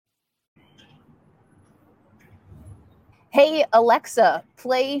Hey, Alexa,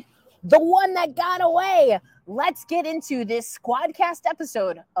 play The One That Got Away. Let's get into this SQUADCAST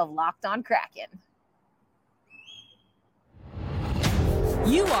episode of Locked on Kraken.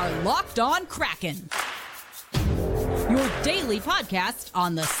 You are Locked on Kraken, your daily podcast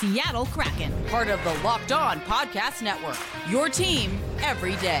on the Seattle Kraken, part of the Locked On Podcast Network, your team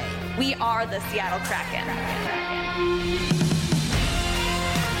every day. We are the Seattle Kraken.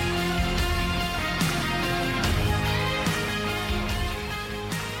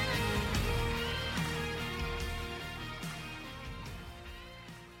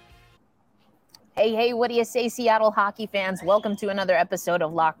 Hey, what do you say, Seattle hockey fans? Welcome to another episode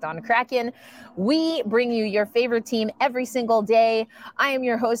of Locked on Kraken. We bring you your favorite team every single day. I am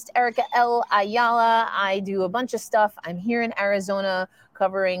your host, Erica L. Ayala. I do a bunch of stuff. I'm here in Arizona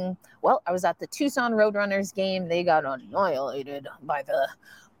covering, I was at the Tucson Roadrunners game. They got annihilated by the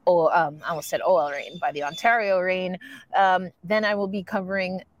I almost said OL Reign, by the Ontario Reign. Then I will be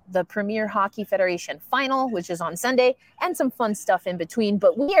covering the Premier Hockey Federation final, which is on Sunday, and some fun stuff in between.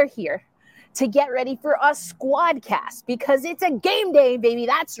 But we are here to get ready for a SQUADCAST because it's a game day, baby.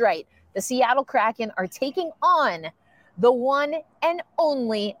 That's right. The Seattle Kraken are taking on the one and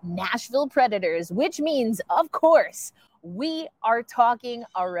only Nashville Predators, which means, of course, we are talking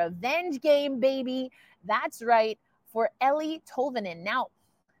a revenge game, baby. That's right, for Eeli Tolvanen. Now,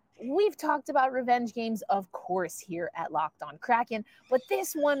 we've talked about revenge games, of course, here at Locked on Kraken, but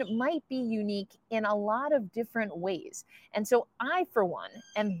this one might be unique in a lot of different ways. And so I, for one,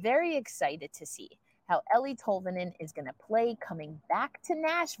 am very excited to see how Eeli Tolvanen is going to play coming back to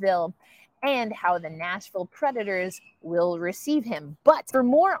Nashville and how the Nashville Predators will receive him. But for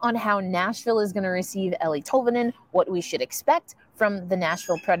more on how Nashville is going to receive Eeli Tolvanen, what we should expect from the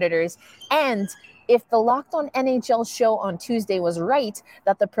Nashville Predators, and if the Locked on NHL show on Tuesday was right,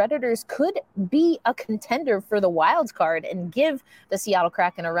 that the Predators could be a contender for the wild card and give the Seattle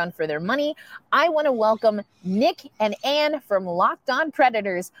Kraken a run for their money, I want to welcome Nick and Ann from Locked on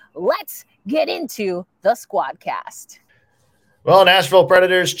Predators. Let's get into the SQUADCAST. Well, Nashville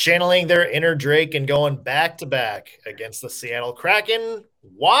Predators channeling their inner Drake and going back-to-back against the Seattle Kraken.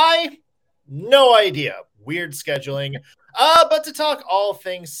 Why? No idea. Weird scheduling. But to talk all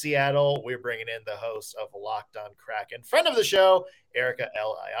things Seattle, we're bringing in the host of Locked on Kraken, friend of the show, Erica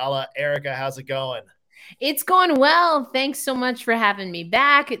L. Ayala. Erica, how's it going? It's going well. Thanks so much for having me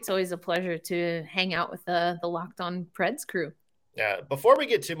back. It's always a pleasure to hang out with the Locked on Preds crew. Yeah, before we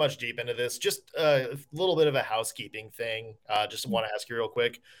get too much deep into this, just a little bit of a housekeeping thing. Just want to ask you real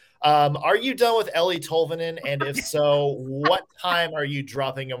quick. Are you done with Eeli Tolvanen? And if so, what time are you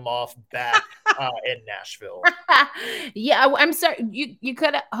dropping him off back in Nashville? Yeah, I'm sorry. You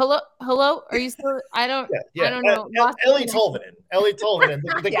could hello. Are you still? I don't know. Eeli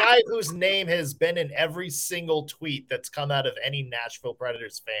Tolvanen, the guy whose name has been in every single tweet that's come out of any Nashville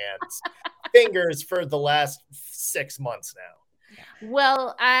Predators fans' fingers for the last 6 months now.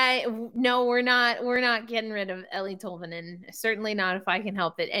 Well, we're not getting rid of Eeli Tolvanen. Certainly not if I can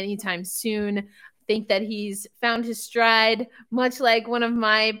help it anytime soon. I think that he's found his stride, much like one of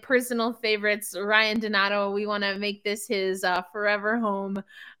my personal favorites, Ryan Donato. We want to make this his forever home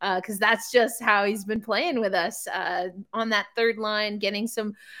because that's just how he's been playing with us on that third line, getting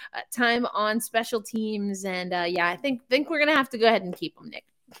some time on special teams. And I think we're going to have to go ahead and keep him, Nick.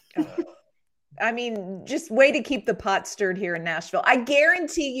 I mean, just way to keep the pot stirred here in Nashville. I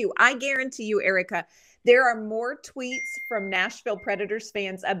guarantee you, Erica, there are more tweets from Nashville Predators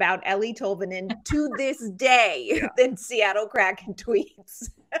fans about Eeli Tolvanen to this day than Seattle Kraken tweets.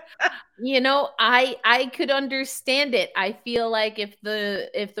 I could understand it. I feel like if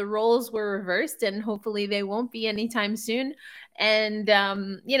the roles were reversed, and hopefully they won't be anytime soon, and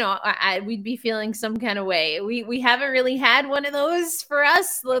we'd be feeling some kind of way. We haven't really had one of those for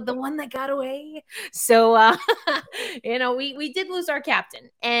us, the one that got away. So we did lose our captain,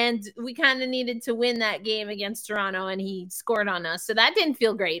 and we kind of needed to win that game against Toronto, and he scored on us. So that didn't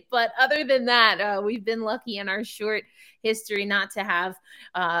feel great. But other than that, we've been lucky in our short history not to have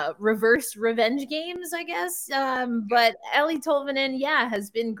reverse revenge games, I guess. But Eeli Tolvanen,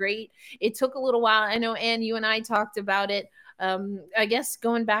 has been great. It took a little while. I know, Ann, you and I talked about it, I guess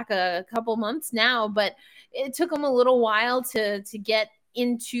going back a couple months now, but it took him a little while to get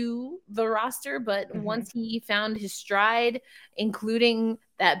into the roster. But once he found his stride, including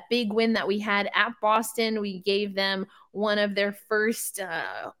that big win that we had at Boston, we gave them one of their first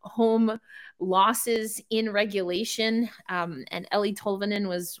home losses in regulation. And Eeli Tolvanen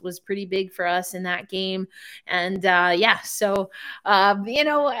was pretty big for us in that game. And so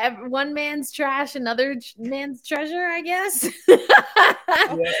one man's trash, another man's treasure, I guess.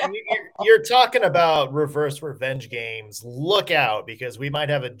 you're talking about reverse revenge games. Look out, because we might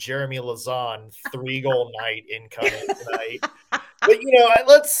have a Jeremy Lazan 3-goal night incoming tonight. But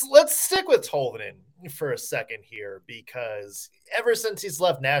let's stick with Tolvanen for a second here, because ever since he's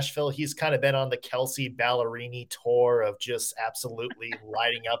left Nashville, he's kind of been on the Kelsey Ballerini tour of just absolutely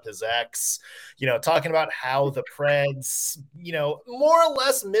lighting up his ex. Talking about how the Preds, more or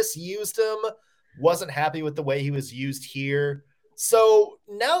less misused him, wasn't happy with the way he was used here. So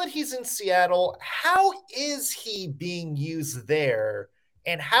now that he's in Seattle, how is he being used there?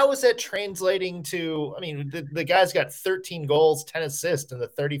 And how is that translating to, the guy's got 13 goals, 10 assists in the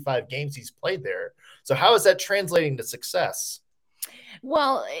 35 games he's played there. So how is that translating to success?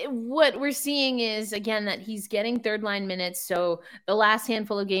 Well, what we're seeing is, again, that he's getting third line minutes. So the last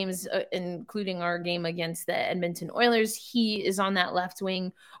handful of games, including our game against the Edmonton Oilers, he is on that left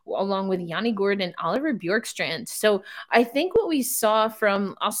wing along with Yanni Gourde and Oliver Bjorkstrand. So I think what we saw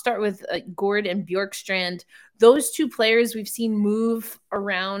from, I'll start with Gourde and Bjorkstrand, those two players we've seen move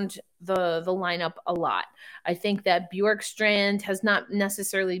around the lineup a lot. I think that Bjorkstrand has not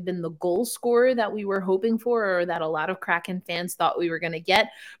necessarily been the goal scorer that we were hoping for, or that a lot of Kraken fans thought we were going to get.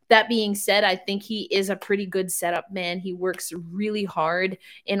 That being said, I think he is a pretty good setup man. He works really hard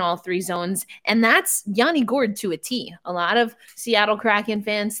in all three zones, and that's Yanni Gourde to a T. A lot of Seattle Kraken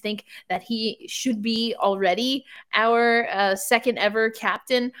fans think that he should be already our second ever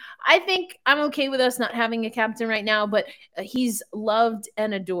captain. I think I'm okay with us not having a captain right now, but he's loved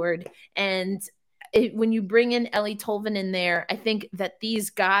and adored. And when you bring in Eeli Tolvanen in there, I think that these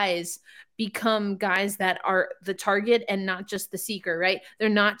guys become guys that are the target and not just the seeker, right? They're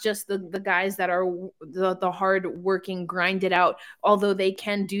not just the guys that are the hard working, grind it out, although they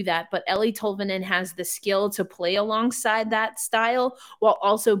can do that. But Eeli Tolvanen has the skill to play alongside that style while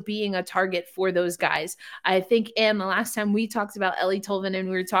also being a target for those guys. I think, Anne, the last time we talked about Eeli Tolvanen,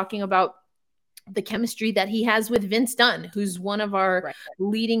 we were talking about the chemistry that he has with Vince Dunn, who's one of our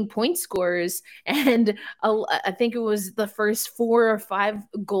leading point scorers. And I think it was the first 4 or 5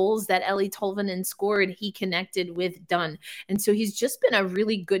 goals that Eeli Tolvanen scored, he connected with Dunn. And so he's just been a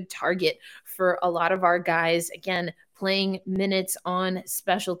really good target for a lot of our guys. Again, playing minutes on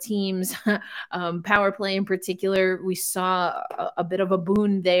special teams, power play in particular. We saw a bit of a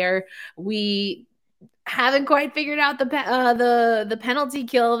boon there. We haven't quite figured out the penalty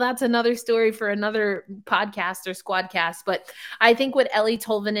kill. That's another story for another podcast or SQUADCAST. But I think what Eeli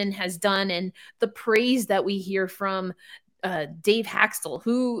Tolvanen has done, and the praise that we hear from Dave Haxtell,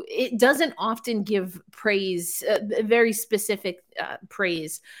 who it doesn't often give praise, very specific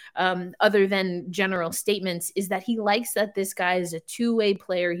praise, other than general statements, is that he likes that this guy is a two-way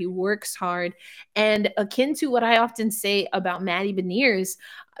player. He works hard, and akin to what I often say about Matty Beniers,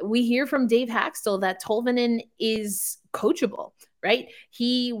 we hear from Dave Haxtell that Tolvanen is coachable, right?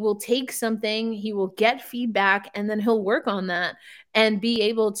 He will take something, he will get feedback, and then he'll work on that and be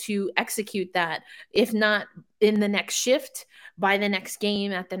able to execute that, if not in the next shift, by the next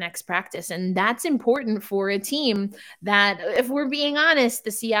game, at the next practice. And that's important for a team that, if we're being honest,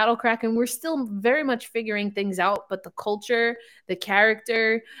 the Seattle Kraken, we're still very much figuring things out, but the culture, the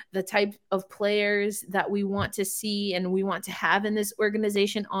character, the type of players that we want to see and we want to have in this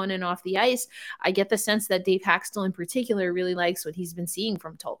organization on and off the ice, I get the sense that Dave Haxtell in particular really likes what he's been seeing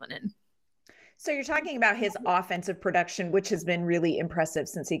from Tolvanen. So you're talking about his offensive production, which has been really impressive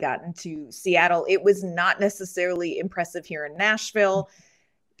since he got into Seattle. It was not necessarily impressive here in Nashville,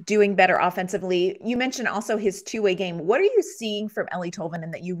 doing better offensively. You mentioned also his two-way game. What are you seeing from Eeli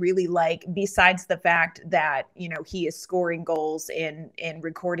Tolvanen that you really like, besides the fact that, he is scoring goals and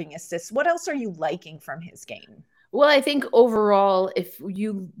recording assists? What else are you liking from his game? Well, I think overall, if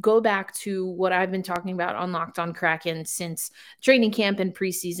you go back to what I've been talking about on Locked on Kraken since training camp and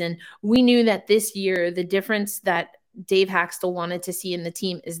preseason, we knew that this year, the difference that Dave Haxtell wanted to see in the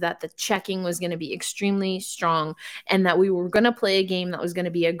team is that the checking was going to be extremely strong, and that we were going to play a game that was going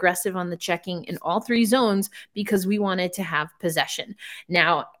to be aggressive on the checking in all three zones, because we wanted to have possession.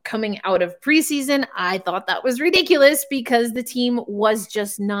 Now, coming out of preseason, I thought that was ridiculous, because the team was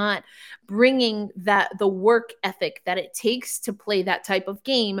just not bringing the work ethic that it takes to play that type of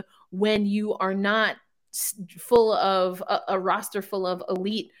game when you are not full of a roster full of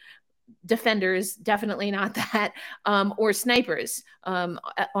elite defenders, definitely not that, or snipers on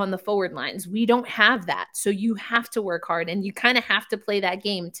the forward lines. We don't have that. So you have to work hard, and you kind of have to play that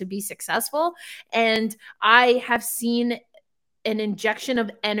game to be successful. And I have seen an injection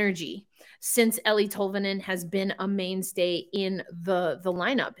of energy since Eeli Tolvanen has been a mainstay in the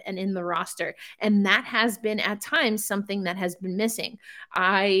lineup and in the roster. And that has been at times something that has been missing.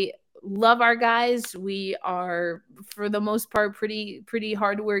 I love our guys. We are, for the most part, pretty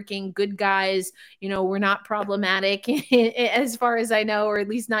hardworking, good guys. We're not problematic as far as I know, or at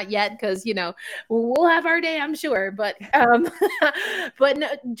least not yet, because we'll have our day, I'm sure. But but no,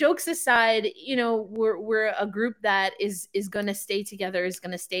 jokes aside, we're a group that is going to stay together, is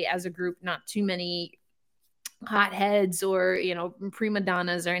going to stay as a group. Not too many hotheads or prima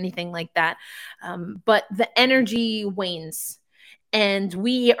donnas or anything like that, but the energy wanes. And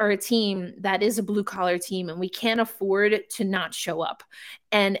we are a team that is a blue collar team, and we can't afford to not show up.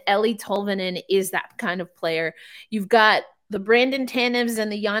 And Ellie Tolvanen is that kind of player. You've got the Brandon Tanevs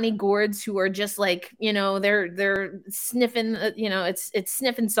and the Yanni Gourds, who are just like, they're sniffing, it's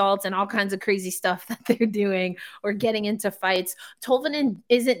sniffing salts and all kinds of crazy stuff that they're doing or getting into fights. Tolvanen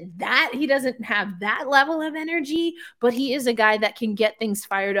isn't that. He doesn't have that level of energy, but he is a guy that can get things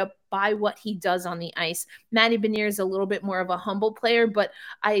fired up by what he does on the ice. Matty Benier is a little bit more of a humble player, but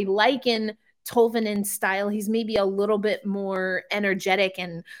I liken Tolvanen's style. He's maybe a little bit more energetic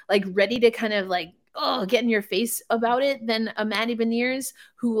and like ready to kind of like, get in your face about it than a Matty Beniers,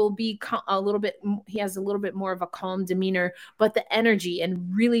 who will be he has a little bit more of a calm demeanor, but the energy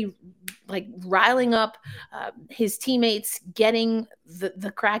and really like riling up his teammates, getting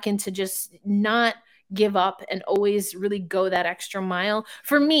the Kraken to just not give up and always really go that extra mile.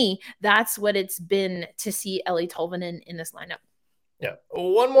 For me, that's what it's been to see Ellie Tolvanen in this lineup. Yeah.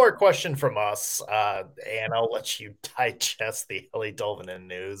 One more question from us, and I'll let you digest the Ellie Tolvanen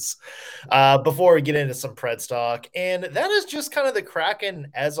news before we get into some Preds talk. And that is just kind of the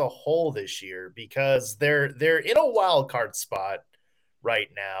Kraken as a whole this year, because they're in a wild card spot right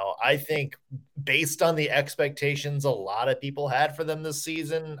now. I think based on the expectations a lot of people had for them this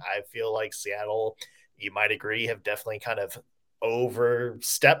season, I feel like Seattle, you might agree, have definitely kind of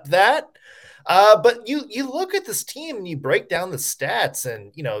overstepped that. But you look at this team and you break down the stats,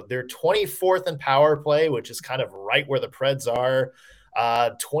 and they're 24th in power play, which is kind of right where the Preds are.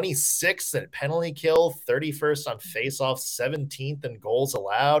 26th in penalty kill, 31st on faceoff, 17th in goals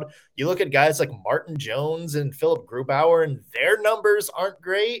allowed. You look at guys like Martin Jones and Philip Grubauer, and their numbers aren't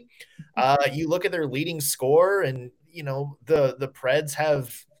great. You look at their leading scorer, and the Preds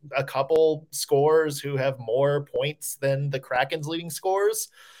have a couple scorers who have more points than the Kraken's leading scorers.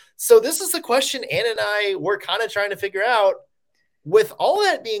 So this is the question Ann and I were kind of trying to figure out. With all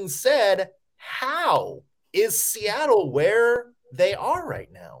that being said, how is Seattle where they are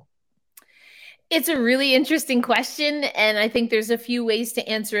right now? It's a really interesting question, and I think there's a few ways to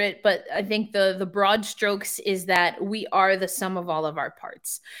answer it, but I think the broad strokes is that we are the sum of all of our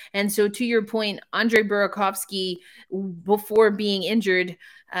parts. And so to your point, Andre Burakovsky, before being injured,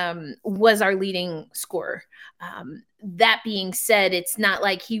 was our leading scorer. That being said, it's not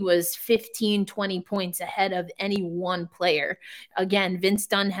like he was 15, 20 points ahead of any one player. Again, Vince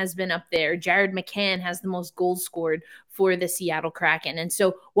Dunn has been up there. Jared McCann has the most goals scored for the Seattle Kraken. And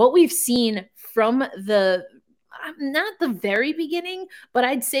so what we've seen from not the very beginning, but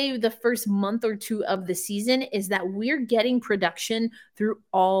I'd say the first month or two of the season, is that we're getting production through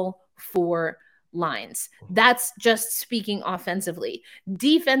all four lines. That's just speaking offensively.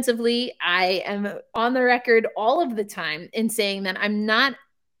 Defensively, I am on the record all of the time in saying that I'm not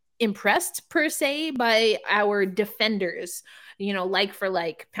impressed per se by our defenders, like for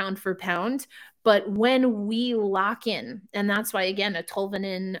like, pound for pound. But when we lock in, and that's why, again, a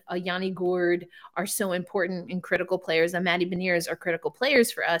Tolvanen, a Yanni Gourde are so important and critical players, and Matty Beniers are critical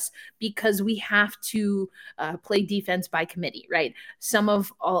players for us, because we have to play defense by committee, right? Some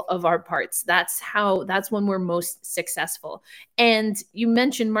of all of our parts. That's when we're most successful. And you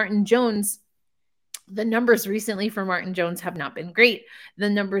mentioned Martin Jones. The numbers recently for Martin Jones have not been great.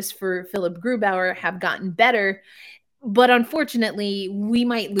 The numbers for Philip Grubauer have gotten better, but unfortunately, we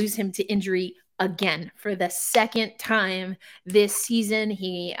might lose him to injury again for the second time this season.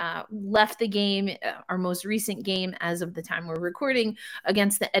 He left the game, our most recent game as of the time we're recording,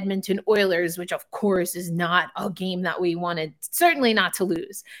 against the Edmonton Oilers, which of course is not a game that we wanted, certainly not to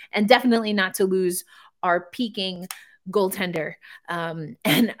lose, and definitely not to lose our peaking goaltender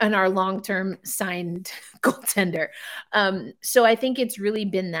and our long-term signed goaltender. So I think it's really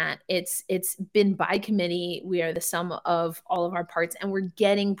been that. It's been by committee. We are the sum of all of our parts, and we're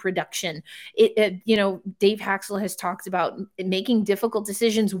getting production. Dave Haxel has talked about making difficult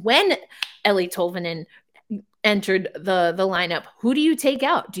decisions when Ellie Tolvanen entered the lineup. Who do you take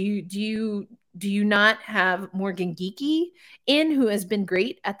out? Do you Do you not have Morgan Geeky in, who has been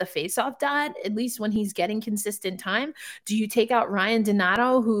great at the faceoff dot, at least when he's getting consistent time? Do you take out Ryan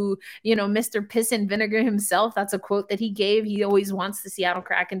Donato, who, Mr. Piss and Vinegar himself? That's a quote that he gave. He always wants the Seattle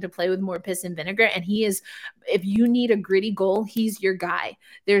Kraken to play with more piss and vinegar. And he is, if you need a gritty goal, he's your guy.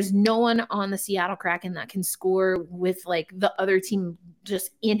 There's no one on the Seattle Kraken that can score with like the other team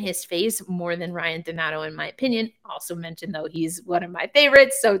just in his face more than Ryan Donato, in my opinion. Also mentioned, though, he's one of my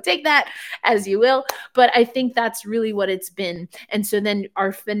favorites. So take that as you will. But I think that's really what it's been. And so then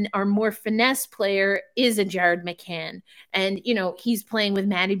our more finesse player is a Jared McCann. And, he's playing with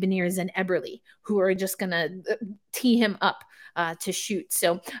Matty Beniers and Eberle, who are just going to tee him up to shoot.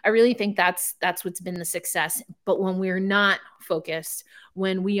 So I really think that's what's been the success. But when we're not focused,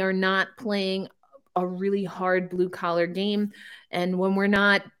 when we are not playing a really hard blue collar game, and when we're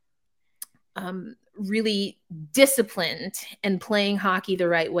not really disciplined and playing hockey the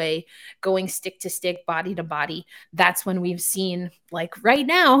right way, going stick to stick, body to body, that's when we've seen, like right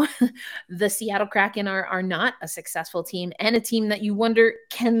now, the Seattle Kraken are not a successful team, and a team that you wonder,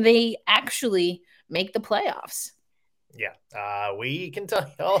 can they actually make the playoffs? Yeah, we can tell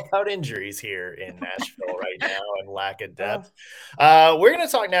you all about injuries here in Nashville right now and lack of depth. We're going to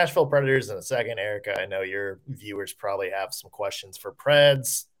talk Nashville Predators in a second. Erica, I know your viewers probably have some questions for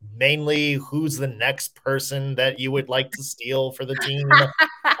Preds, mainly who's the next person that you would like to steal for the team.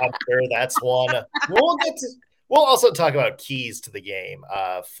 I'm sure that's one. We'll also talk about keys to the game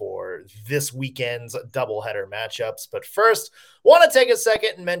for this weekend's doubleheader matchups. But first, want to take a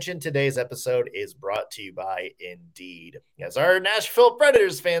second and mention today's episode is brought to you by Indeed. As our Nashville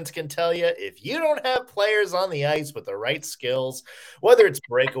Predators fans can tell you, if you don't have players on the ice with the right skills, whether it's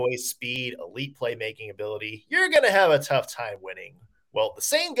breakaway speed, elite playmaking ability, you're going to have a tough time winning. Well, the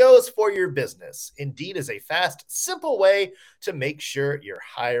same goes for your business. Indeed is a fast, simple way to make sure you're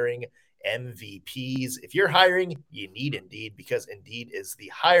hiring MVPs. If you're hiring, you need Indeed, because Indeed is the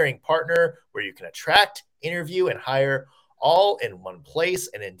hiring partner where you can attract, interview, and hire all in one place.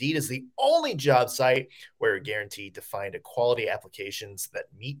 And Indeed is the only job site where you're guaranteed to find quality applications that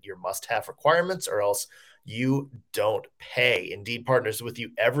meet your must-have requirements, or else you don't pay. Indeed partners with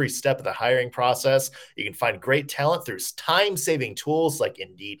you every step of the hiring process. You can find great talent through time-saving tools like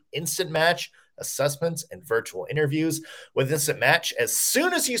Indeed Instant Match, assessments, and virtual interviews. With Instant Match, as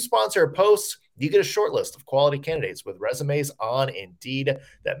soon as you sponsor a post, you get a short list of quality candidates with resumes on Indeed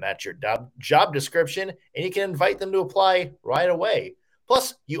that match your job description, and you can invite them to apply right away.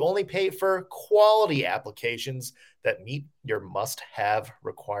 Plus, you only pay for quality applications that meet your must-have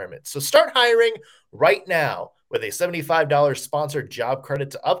requirements. So start hiring right now with a $75 sponsored job credit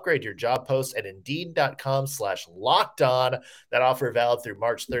to upgrade your job post at Indeed.com/lockedon. That offer valid through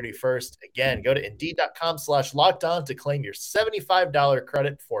March 31st. Again, go to Indeed.com/lockedon to claim your $75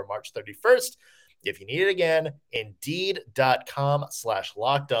 credit before March 31st. If you need it again,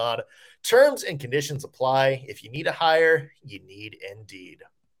 Indeed.com/lockedon. Terms and conditions apply. If you need a hire, you need Indeed.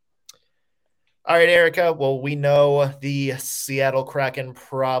 All right, Erica. Well, we know the Seattle Kraken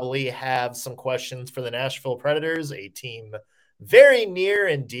probably have some questions for the Nashville Predators, a team very near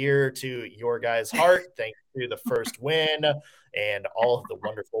and dear to your guys' heart, thanks to the first win and all of the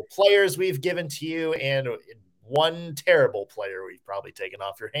wonderful players we've given to you, and one terrible player we've probably taken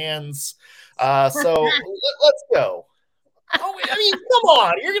off your hands. So let's go. Oh, I mean, come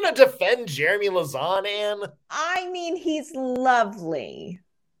on. You're going to defend Jeremy Lauzon, Ann? I mean, he's lovely.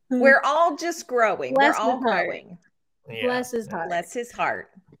 We're all just growing. Bless We're all his heart. growing. Yeah. Bless his heart. Bless his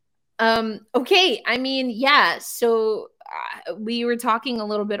heart. Okay. I mean, yeah. So we were talking a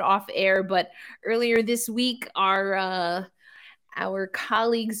little bit off air, but earlier this week, our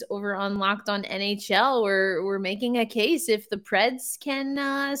colleagues over on Locked On NHL were making a case if the Preds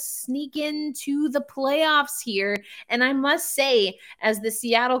can sneak into the playoffs here. And I must say, as the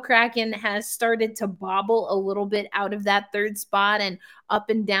Seattle Kraken has started to bobble a little bit out of that third spot and up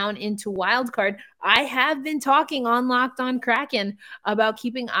and down into wild card, I have been talking on Locked On Kraken about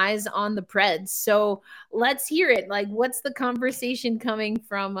keeping eyes on the Preds. So let's hear it. Like, what's the conversation coming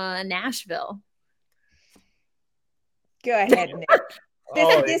from Nashville? Go ahead, Nick.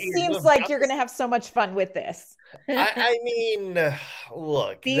 This seems like you're going to have so much fun with this. I mean,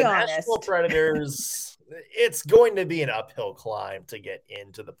 look, Be the honest. Nashville Predators, it's going to be an uphill climb to get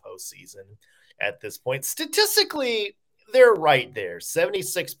into the postseason at this point. Statistically, they're right there,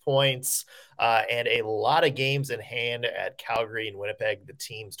 76 points and a lot of games in hand at Calgary and Winnipeg, the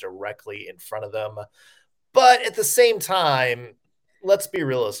teams directly in front of them. But at the same time, let's be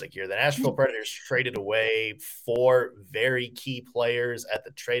realistic here. The Nashville Predators traded away 4 very key players at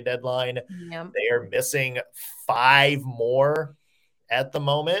the trade deadline. Yep. They are missing 5 more at the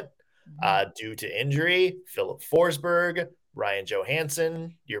moment. due to injury. Philip Forsberg, Ryan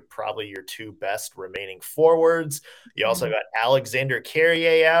Johansson, you're probably your two best remaining forwards. You also got Alexander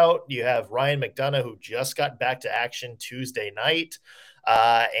Carrier out. You have Ryan McDonough, who just got back to action Tuesday night.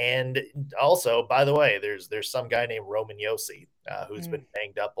 And also, by the way, there's some guy named Roman Yossi who's been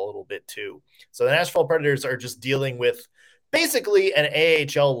banged up a little bit too. So the Nashville Predators are just dealing with basically an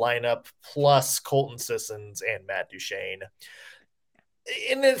AHL lineup plus Colton Sissons and Matt Duchene.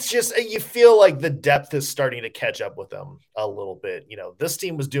 And it's just, you feel like the depth is starting to catch up with them a little bit. You know, this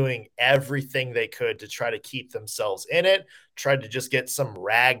team was doing everything they could to try to keep themselves in it, tried to just get some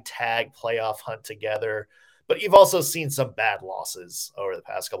ragtag playoff hunt together. But you've also seen some bad losses over the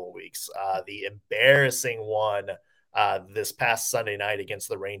past couple of weeks. The embarrassing one this past Sunday night against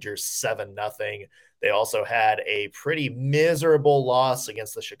the Rangers, 7-0. They also had a pretty miserable loss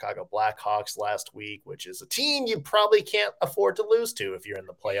against the Chicago Blackhawks last week, which is a team you probably can't afford to lose to if you're in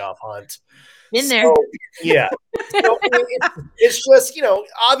the playoff hunt. There. Yeah. So it's just, you know,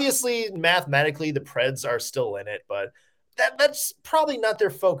 obviously mathematically the Preds are still in it, but that's probably not their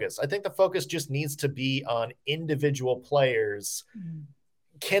focus. I think the focus just needs to be on individual players.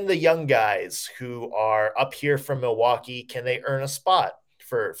 Can the young guys who are up here from Milwaukee, can they earn a spot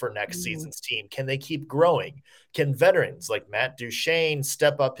for next season's team? Can they keep growing? Can veterans like Matt Duchene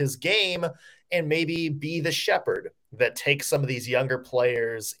step up his game and maybe be the shepherd that takes some of these younger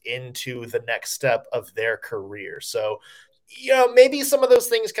players into the next step of their career? So, you know, maybe some of those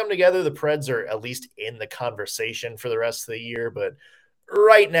things come together. The Preds are at least in the conversation for the rest of the year, but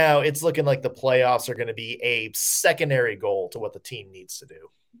right now it's looking like the playoffs are going to be a secondary goal to what the team needs to do.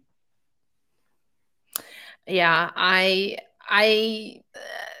 Yeah, I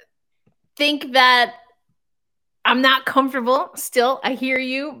think that I'm not comfortable still. I hear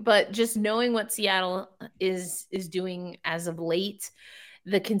you, but just knowing what Seattle is doing as of late,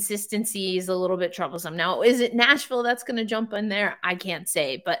 the consistency is a little bit troublesome. Now, is it Nashville that's going to jump in there? I can't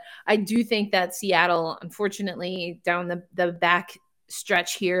say, but I do think that Seattle, unfortunately, down the back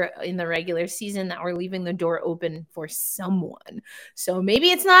stretch here in the regular season, that we're leaving the door open for someone. So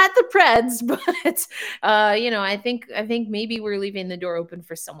maybe it's not the Preds, but you know, I think maybe we're leaving the door open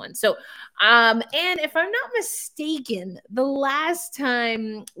for someone. So and if I'm not mistaken,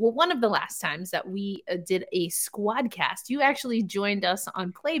 one of the last times that we did a SQUADCAST, you actually joined us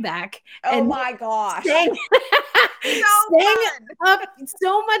on playback. Oh my gosh. Sang up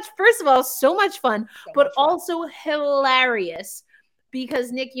so much. First of all, so much fun, but also hilarious.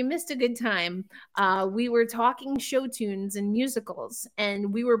 Because, Nick, you missed a good time. We were talking show tunes and musicals,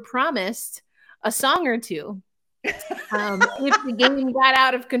 and we were promised a song or two if the game got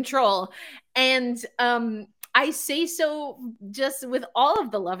out of control. And I say so just with all of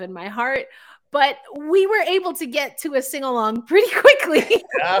the love in my heart, but we were able to get to a sing-along pretty quickly.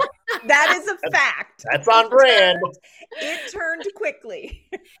 Yeah. That is a fact. That's on brand. It turned quickly.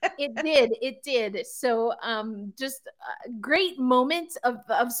 It did. So just a great moment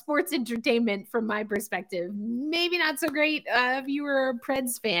of sports entertainment from my perspective. Maybe not so great if you were a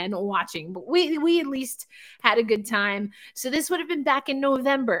Preds fan watching, but we at least had a good time. So this would have been back in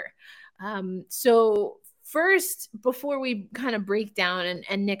November. So first, before we kind of break down,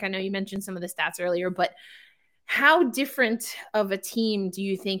 and Nick, I know you mentioned some of the stats earlier, but how different of a team do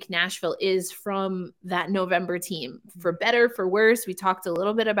you think Nashville is from that November team? For better, for worse? We talked a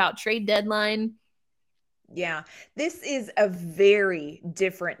little bit about trade deadline. Yeah, this is a very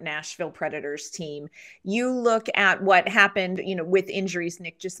different Nashville Predators team. You look at what happened, you know, with injuries.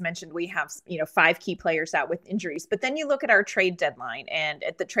 Nick just mentioned we have, 5 key players out with injuries. But then you look at our trade deadline, and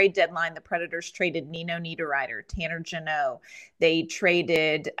at the trade deadline, the Predators traded Nino Niederreiter, Tanner Jeannot. They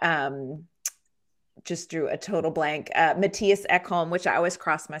traded, just drew a total blank, Matthias Ekholm, which I always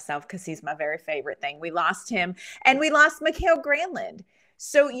cross myself because he's my very favorite thing. We lost him, and we lost Mikael Granlund.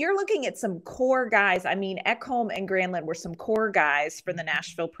 So you're looking at some core guys. I mean, Ekholm and Granlund were some core guys for the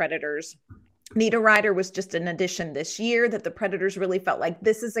Nashville Predators. Niederreiter was just an addition this year that the Predators really felt like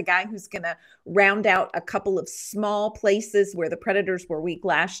this is a guy who's going to round out a couple of small places where the Predators were weak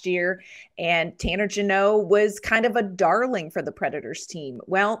last year. And Tanner Jeannot was kind of a darling for the Predators team.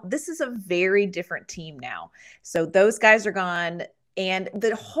 Well, this is a very different team now. So those guys are gone. And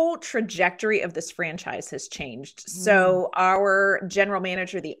the whole trajectory of this franchise has changed. So our general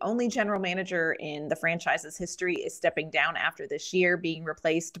manager, the only general manager in the franchise's history, is stepping down after this year, being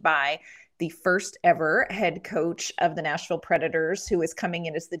replaced by the first ever head coach of the Nashville Predators, who is coming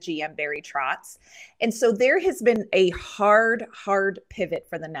in as the GM, Barry Trotz. And so there has been a hard pivot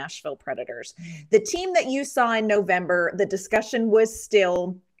for the Nashville Predators. The team that you saw in November, the discussion was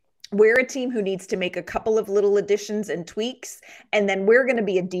still, we're a team who needs to make a couple of little additions and tweaks, and then we're going to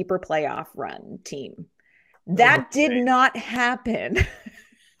be a deeper playoff run team. That did not happen.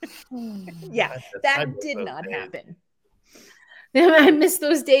 Yeah, that did not happen. I miss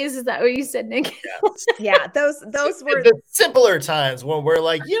those days. Is that what you said, Nick? Yeah, those were the simpler times when we're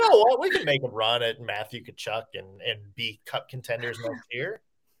like, you know what, we can make a run at Matthew Tkachuk and be cup contenders next year.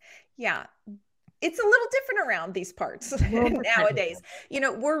 Yeah. It's a little different around these parts nowadays.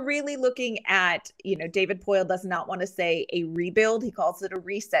 We're really looking at, David Poyle does not want to say a rebuild. He calls it a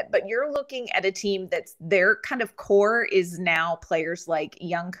reset, but you're looking at a team that's their kind of core is now players like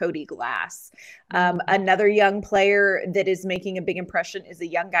young Cody Glass. Another young player that is making a big impression is a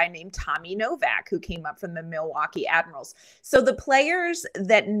young guy named Tommy Novak, who came up from the Milwaukee Admirals. So the players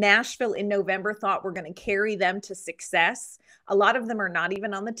that Nashville in November thought were going to carry them to success, a lot of them are not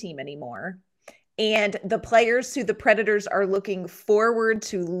even on the team anymore. And the players who the Predators are looking forward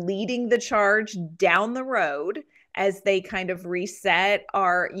to leading the charge down the road as they kind of reset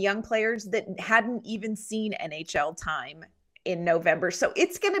are young players that hadn't even seen NHL time in November. So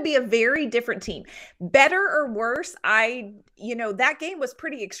it's going to be a very different team. Better or worse, that game was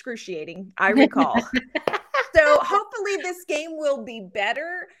pretty excruciating, I recall. So hopefully this game will be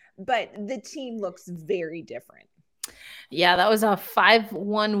better, but the team looks very different. Yeah, that was a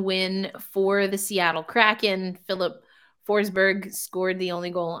 5-1 win for the Seattle Kraken. Philip Forsberg scored the only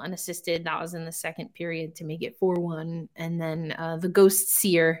goal unassisted. That was in the second period to make it 4-1. And then the Ghost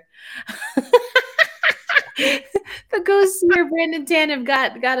Seer, Brandon Tanev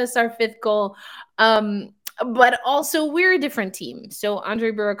got us our 5th goal. But also we're a different team. So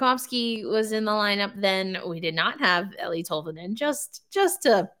Andrei Burakovsky was in the lineup then. We did not have Eeli Tolvanen, just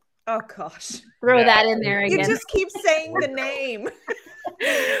to oh gosh, throw that in there again. You just keep saying the name.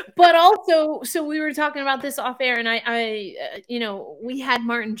 But also, so we were talking about this off air, and I we had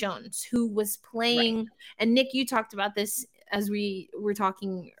Martin Jones who was playing, right. And Nick, you talked about this as we were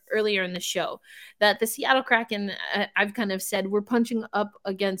talking earlier in the show, that the Seattle Kraken, I've kind of said, we're punching up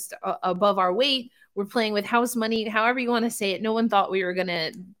against above our weight. We're playing with house money, however you want to say it. No one thought we were going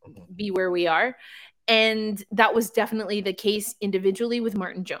to be where we are. And that was definitely the case individually with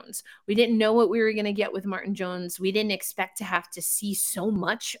Martin Jones. We didn't know what we were going to get with Martin Jones. We didn't expect to have to see so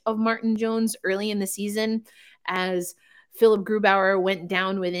much of Martin Jones early in the season as Philip Grubauer went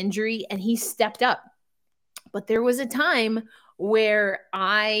down with injury and he stepped up. But there was a time where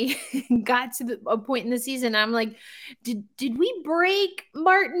I got to a point in the season, I'm like, did we break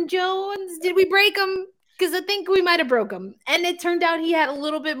Martin Jones? Did we break him? Because I think we might have broke him. And it turned out he had a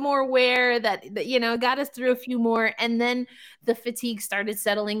little bit more wear that got us through a few more. And then the fatigue started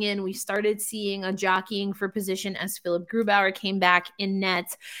settling in. We started seeing a jockeying for position as Philip Grubauer came back in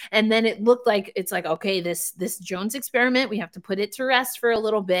net. And then it looked like okay, this Jones experiment, we have to put it to rest for a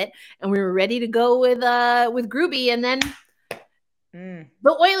little bit. And we were ready to go with Gruby. And then the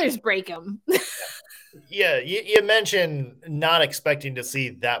Oilers break him. Yeah, you mentioned not expecting to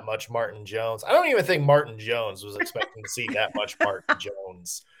see that much Martin Jones. I don't even think Martin Jones was expecting to see that much Martin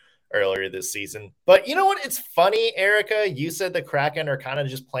Jones earlier this season. But you know what? It's funny, Erica. You said the Kraken are kind of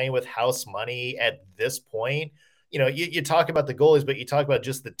just playing with house money at this point. You talk about the goalies, but you talk about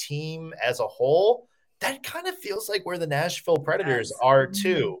just the team as a whole. That kind of feels like where the Nashville Predators are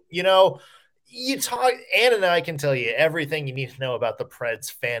too. You talk, Ann and I can tell you everything you need to know about the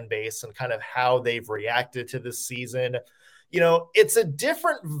Preds fan base and kind of how they've reacted to this season. It's a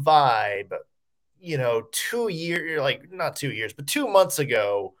different vibe, 2 years, not 2 years, but 2 months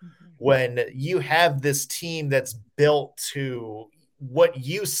ago when you have this team that's built to what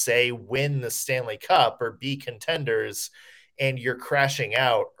you say, win the Stanley Cup or be contenders, and you're crashing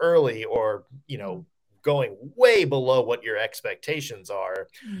out early or, going way below what your expectations are.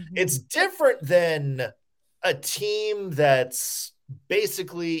 It's different than a team that's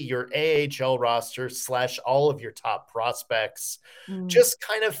basically your AHL roster / all of your top prospects, just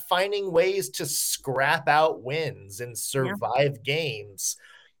kind of finding ways to scrap out wins and survive games.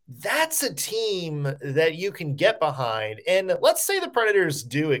 That's a team that you can get behind. And let's say the Predators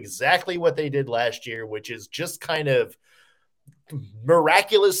do exactly what they did last year, which is just kind of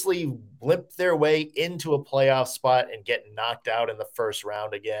miraculously limp their way into a playoff spot and get knocked out in the first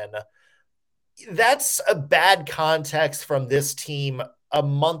round again. That's a bad context from this team a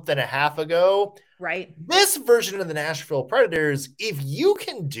month and a half ago. Right. This version of the Nashville Predators, if you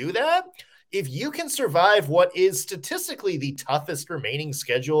can do that, if you can survive what is statistically the toughest remaining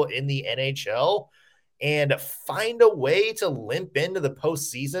schedule in the NHL and find a way to limp into the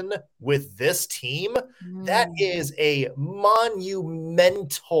postseason with this team, that is a monumental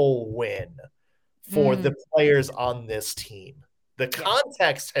win for the players on this team. The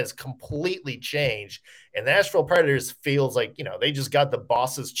context has completely changed, and the Nashville Predators feels like, they just got the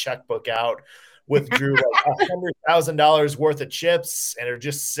boss's checkbook out, withdrew like $100,000 worth of chips, and are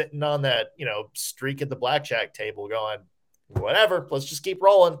just sitting on that, streak at the blackjack table going, whatever, let's just keep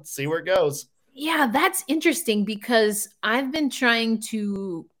rolling, see where it goes. Yeah, that's interesting because I've been trying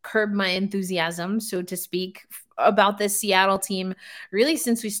to curb my enthusiasm, so to speak, about this Seattle team really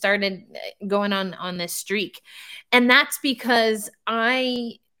since we started going on this streak. And that's because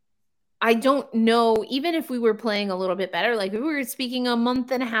I don't know, even if we were playing a little bit better, like we were speaking a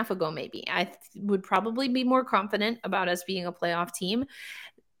month and a half ago, maybe, I would probably be more confident about us being a playoff team.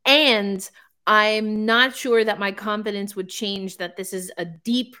 And I'm not sure that my confidence would change that this is a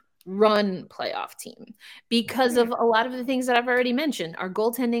deep run playoff team because of a lot of the things that I've already mentioned. Our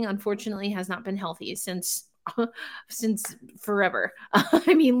goaltending, unfortunately, has not been healthy since forever.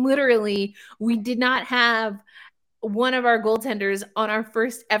 I mean, literally, we did not have one of our goaltenders on our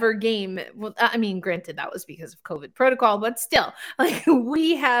first ever game. Well, I mean, granted, that was because of COVID protocol, but still, like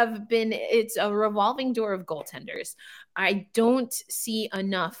it's a revolving door of goaltenders. I don't see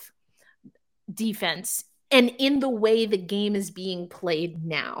enough defense, and in the way the game is being played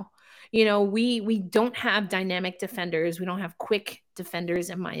now, we don't have dynamic defenders. We don't have quick defenders,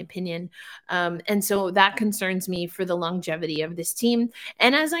 in my opinion. And so that concerns me for the longevity of this team.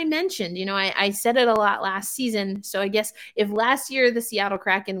 And as I mentioned, I said it a lot last season. So I guess if last year the Seattle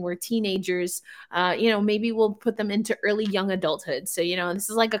Kraken were teenagers, maybe we'll put them into early young adulthood. So, this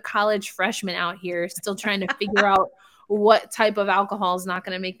is like a college freshman out here still trying to figure out what type of alcohol is not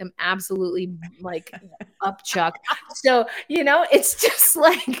going to make them absolutely like upchuck. So, it's just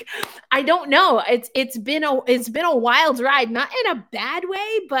like, I don't know. It's been a wild ride, not in a bad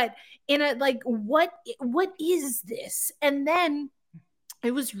way, but in a, like, what is this? And then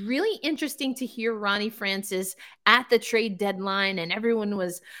it was really interesting to hear Ronnie Francis at the trade deadline, and everyone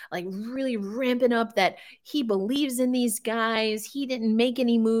was like really ramping up that he believes in these guys. He didn't make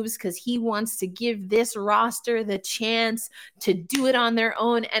any moves because he wants to give this roster the chance to do it on their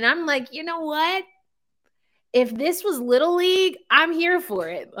own. And I'm like, you know what? If this was Little League, I'm here for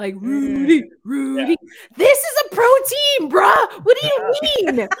it. Like, Rudy. Yeah. This is a pro team, bruh. What do you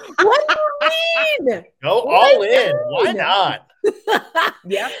mean? What do you mean? Go all in. Why not?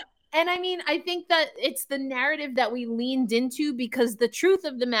 Yeah. And I mean, I think that it's the narrative that we leaned into, because the truth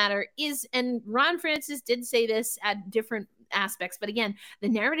of the matter is, and Ron Francis did say this at different aspects, but again, the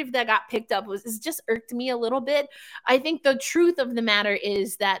narrative that got picked up is just irked me a little bit. I think the truth of the matter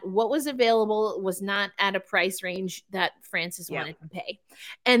is that what was available was not at a price range that Francis wanted to pay.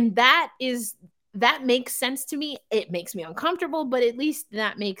 And that makes sense to me. It makes me uncomfortable, but at least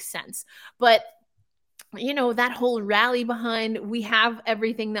that makes sense. But that whole rally behind, we have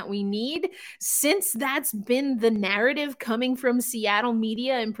everything that we need, since that's been the narrative coming from Seattle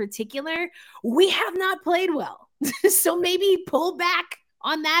media in particular, we have not played well. So maybe pull back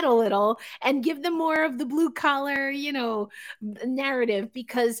on that a little and give them more of the blue collar, narrative,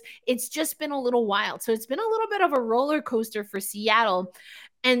 because it's just been a little wild. So it's been a little bit of a roller coaster for Seattle.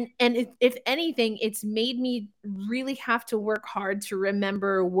 And if anything, it's made me really have to work hard to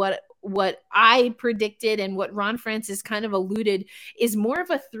remember what I predicted and what Ron Francis kind of alluded is more of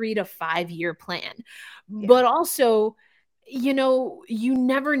a 3 to 5 year plan. Yeah. But also, you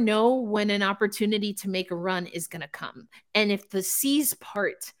never know when an opportunity to make a run is going to come. And if the seas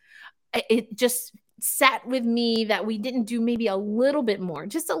part, it just sat with me that we didn't do maybe a little bit more,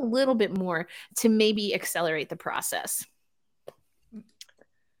 just a little bit more to maybe accelerate the process.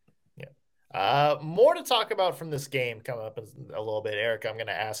 More to talk about from this game coming up in a little bit. Eric, I'm going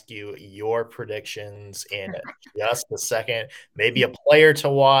to ask you your predictions in just a second. Maybe a player to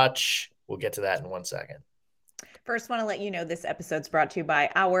watch. We'll get to that in 1 second. First, want to let you know this episode's brought to you by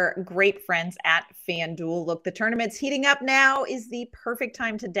our great friends at FanDuel. Look, the tournament's heating up now. Is the perfect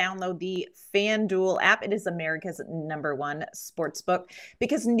time to download the FanDuel app. It is America's #1 sportsbook,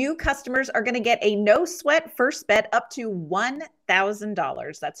 because new customers are going to get a no-sweat first bet up to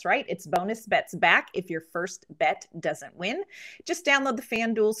 $1,000. That's right. It's bonus bets back if your first bet doesn't win. Just download the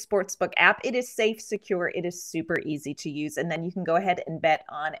FanDuel Sportsbook app. It is safe, secure. It is super easy to use. And then you can go ahead and bet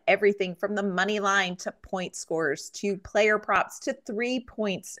on everything from the money line to point scores to player props to 3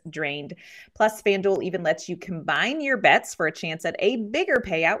 points drained. Plus, FanDuel even lets you combine your bets for a chance at a bigger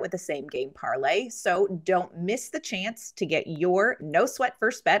payout with the same game parlay. So don't miss the chance to get your no-sweat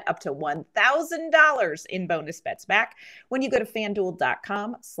first bet up to $1,000 in bonus bets back when you go to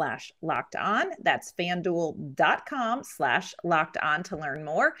FanDuel.com/lockedon. That's FanDuel.com/lockedon to learn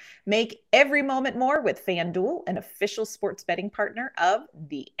more. Make every moment more with FanDuel, an official sports betting partner of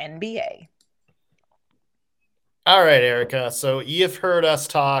the NBA. All right, Erica. So you've heard us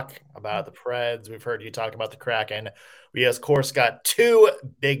talk about the Preds. We've heard you talk about the Kraken. We, of course, got two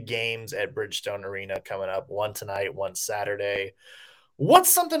big games at Bridgestone Arena coming up, one tonight, one Saturday.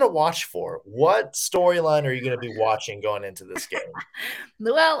 What's something to watch for? What storyline are you going to be watching going into this game?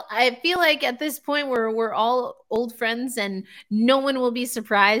 Well, I feel like at this point we're all old friends, and no one will be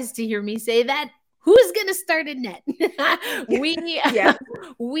surprised to hear me say that. Who's going to start in net? Yeah.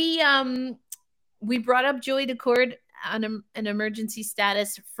 We brought up Joey Decord on an emergency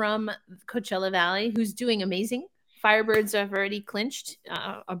status from Coachella Valley, who's doing amazing. Firebirds have already clinched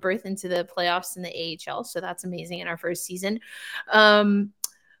a berth into the playoffs in the AHL, so that's amazing in our first season.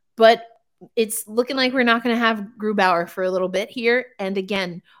 But it's looking like we're not going to have Grubauer for a little bit here. And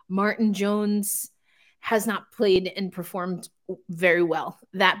again, Martin Jones has not played and performed very well.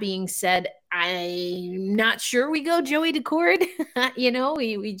 That being said, I'm not sure we go Joey Decord.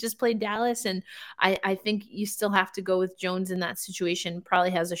 We just played Dallas, and I think you still have to go with Jones in that situation.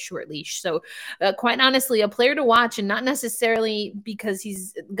 Probably has a short leash. So quite honestly, a player to watch, and not necessarily because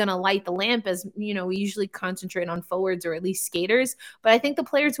he's going to light the lamp, as we usually concentrate on forwards or at least skaters. But I think the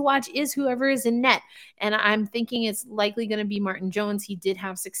player to watch is whoever is in net. And I'm thinking it's likely going to be Martin Jones. He did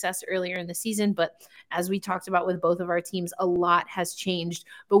have success earlier in the season, but as we talked about with both of our teams, a lot has changed.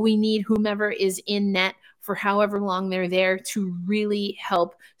 But we need whomever is in net for however long they're there to really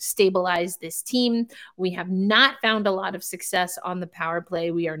help stabilize this team. We have not found a lot of success on the power play.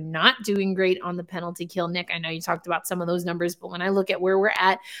 We are not doing great on the penalty kill. Nick, I know you talked about some of those numbers, but when I look at where we're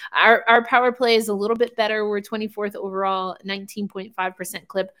at, our power play is a little bit better. We're 24th overall, 19.5%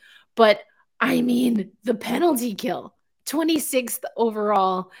 clip. But I mean, the penalty kill, 26th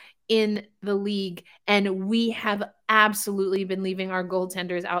overall in the league, and we have absolutely been leaving our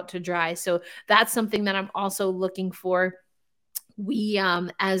goaltenders out to dry. So that's something that I'm also looking for. We,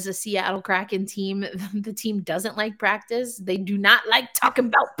 as a Seattle Kraken team, the team doesn't like practice. They do not like talking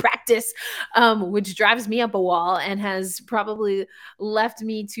about practice, which drives me up a wall and has probably left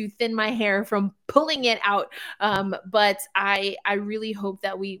me to thin my hair from pulling it out. But I really hope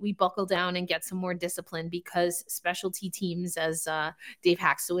that we buckle down and get some more discipline, because specialty teams, as Dave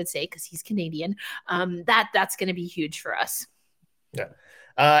Haxel would say, because he's Canadian, that's going to be huge for us. Yeah.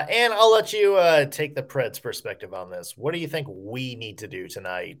 And I'll let you take the Preds perspective on this. What do you think we need to do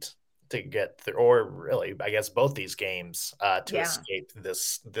tonight to get through, or really, I guess, both these games to escape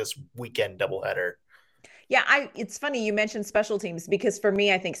this weekend doubleheader? Yeah, it's funny you mentioned special teams, because for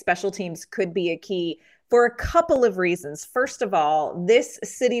me, I think special teams could be a key for a couple of reasons. First of all, this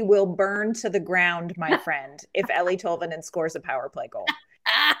city will burn to the ground, my friend, if Ellie Tolvanen scores a power play goal.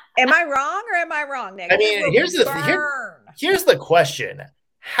 Am I wrong or am I wrong, Nick? I mean, here's the question.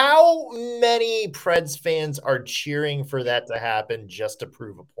 How many Preds fans are cheering for that to happen just to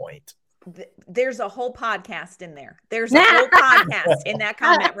prove a point? There's a whole podcast in there. There's a whole podcast in that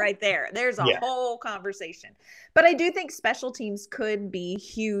comment right there. There's a whole conversation. But I do think special teams could be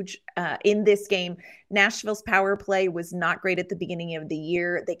huge in this game. Nashville's power play was not great at the beginning of the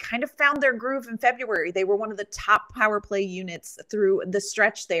year. They kind of found their groove in February. They were one of the top power play units through the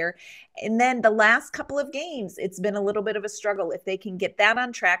stretch there. And then the last couple of games, it's been a little bit of a struggle. If they can get that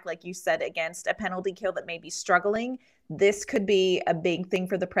on track, like you said, against a penalty kill that may be struggling, this could be a big thing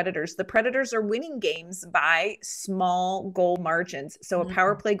for the Predators. The Predators are winning games by small goal margins. So a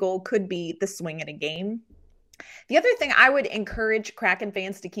power play goal could be the swing in a game. The other thing I would encourage Kraken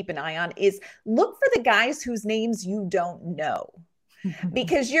fans to keep an eye on is look for the guys whose names you don't know.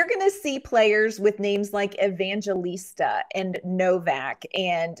 Because you're going to see players with names like Evangelista and Novak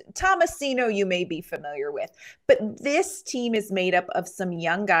and Tomasino you may be familiar with. But this team is made up of some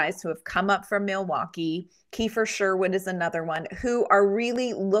young guys who have come up from Milwaukee. Kiefer Sherwood is another one, who are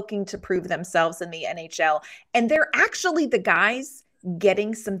really looking to prove themselves in the NHL. And they're actually the guys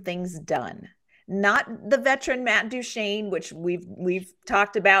getting some things done. Not the veteran Matt Duchene, which we've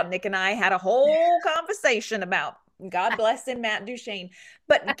talked about. Nick and I had a whole conversation about. God bless him, Matt Duchene.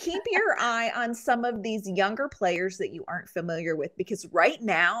 But keep your eye on some of these younger players that you aren't familiar with, because right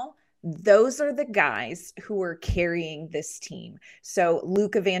now, those are the guys who are carrying this team. So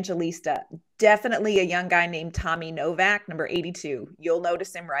Luke Evangelista, definitely a young guy named Tommy Novak, number 82. You'll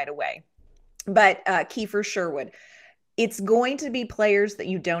notice him right away. But Kiefer Sherwood, it's going to be players that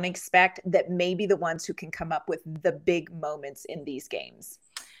you don't expect that may be the ones who can come up with the big moments in these games.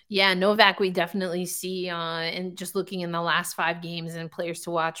 Yeah, Novak, we definitely see and just looking in the last 5 games and players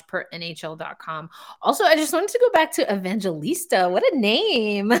to watch per NHL.com. Also, I just wanted to go back to Evangelista. What a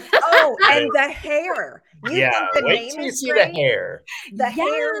name. Oh, and the hair. You think the wait name is see great? the hair. The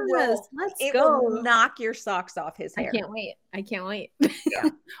hair will knock your socks off his hair. I can't wait. Yeah.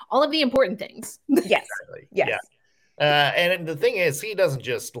 All of the important things. Yes. Exactly. Yes. Yeah. And the thing is, he doesn't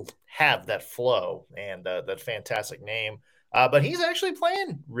just have that flow and that fantastic name, but he's actually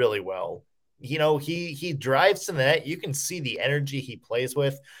playing really well. He drives to the net. You can see the energy he plays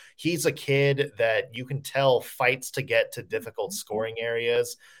with. He's a kid that you can tell fights to get to difficult scoring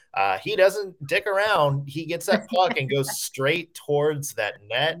areas. He doesn't dick around. He gets that puck and goes straight towards that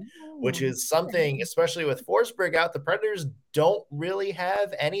net, which is something, especially with Forsberg out, the Predators don't really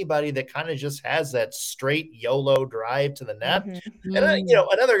have anybody that kind of just has that straight YOLO drive to the net. Mm-hmm. And,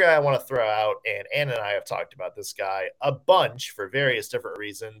 another guy I want to throw out, and Ann and I have talked about this guy a bunch for various different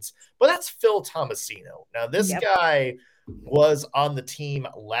reasons, but that's Phil Tomasino. Now, this guy was on the team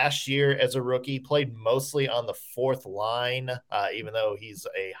last year as a rookie, played mostly on the fourth line, even though he's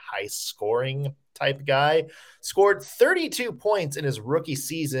a high scoring type guy, scored 32 points in his rookie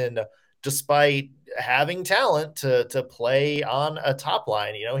season, despite having talent to play on a top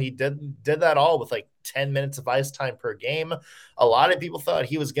line. He did that all with like 10 minutes of ice time per game. A lot of people thought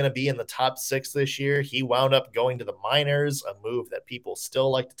he was going to be in the top 6 this year. He wound up going to the minors, a move that people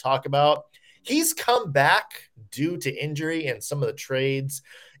still like to talk about. He's come back due to injury and some of the trades,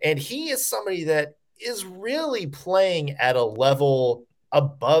 and he is somebody that is really playing at a level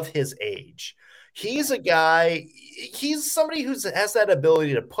above his age. He's a guy, he's somebody who has that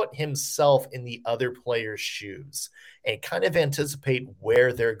ability to put himself in the other player's shoes and kind of anticipate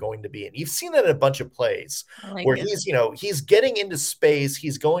where they're going to be. And you've seen that in a bunch of plays where he's getting into space,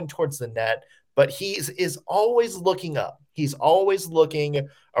 he's going towards the net, but he is always looking up. He's always looking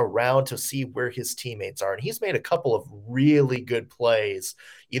around to see where his teammates are. And he's made a couple of really good plays,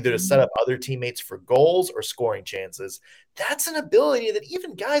 either to set up other teammates for goals or scoring chances. That's an ability that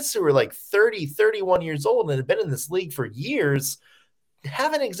even guys who are like 30, 31 years old and have been in this league for years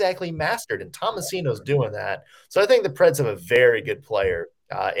haven't exactly mastered. And Tomasino's doing that. So I think the Preds have a very good player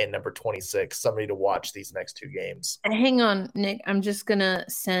in number 26, somebody to watch these next 2 games. Hang on, Nick. I'm just going to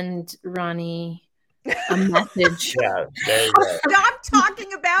send Ronnie a message. Yeah, there you go. Stop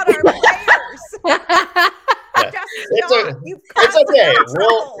talking about our players. It's okay.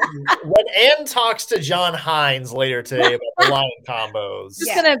 When Ann talks to John Hines later today about the line combos,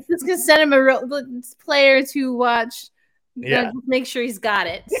 just gonna send him a player to watch. Just make sure he's got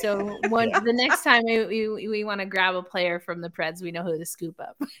it. So the next time we want to grab a player from the Preds, we know who to scoop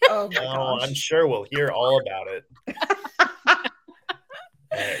up. Oh my gosh. I'm sure we'll hear all about it. All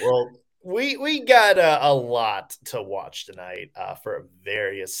right, well, we got a lot to watch tonight for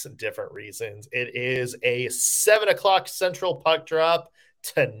various different reasons. It is a 7:00 Central puck drop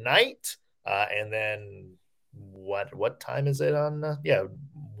tonight, and then what time is it on?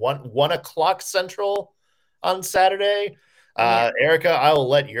 1:00 Central on Saturday. Erica, I will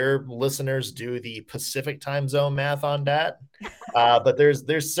let your listeners do the Pacific time zone math on that. But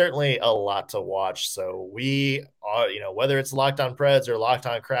there's certainly a lot to watch. So we are, whether it's Locked On Preds or Locked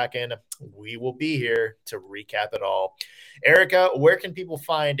On Kraken, we will be here to recap it all. Erica, where can people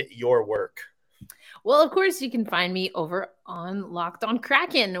find your work? Well, of course, you can find me over on Locked On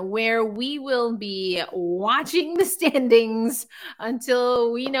Kraken, where we will be watching the standings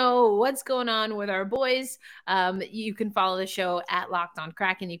until we know what's going on with our boys. You can follow the show at Locked On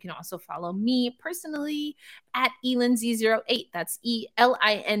Kraken. You can also follow me personally at ElindsA08. That's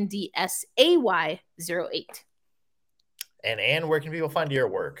ELINDSAY08. And Ann, where can people find your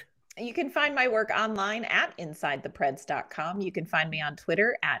work? You can find my work online at InsideThePreds.com. You can find me on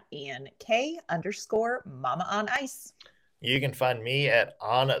Twitter at IanK_Mama on Ice. You can find me at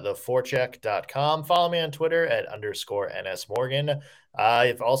ontheforecheck.com. Follow me on Twitter at _NSMorgan.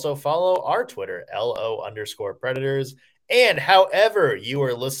 You also follow our Twitter, LO_Predators. And however you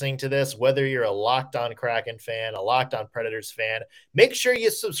are listening to this, whether you're a Locked On Kraken fan, a Locked On Predators fan, make sure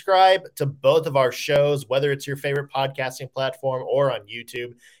you subscribe to both of our shows, whether it's your favorite podcasting platform or on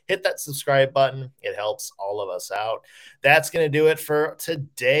YouTube. Hit that subscribe button. It helps all of us out. That's going to do it for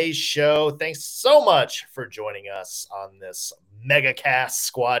today's show. Thanks so much for joining us on this megacast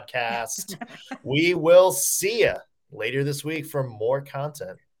squadcast. We will see you later this week for more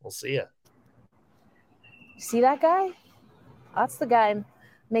content. We'll see you. See that guy? That's the guy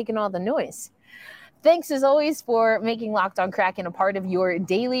making all the noise. Thanks, as always, for making Locked On Kraken a part of your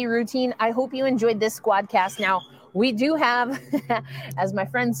daily routine. I hope you enjoyed this squadcast. Now, we do have, as my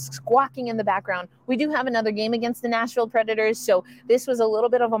friend's squawking in the background, we do have another game against the Nashville Predators. So this was a little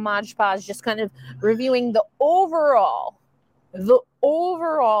bit of a Mod Podge, just kind of reviewing the overall matchup.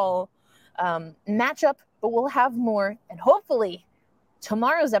 But we'll have more. And hopefully,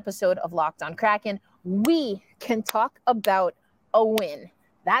 tomorrow's episode of Locked On Kraken, we can talk about a win.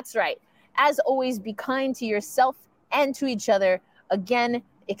 That's right. As always, be kind to yourself and to each other. Again,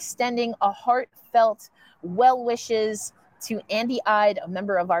 extending a heartfelt well wishes to Andy Ide, a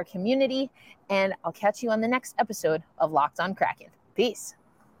member of our community. And I'll catch you on the next episode of Locked on Kraken. Peace.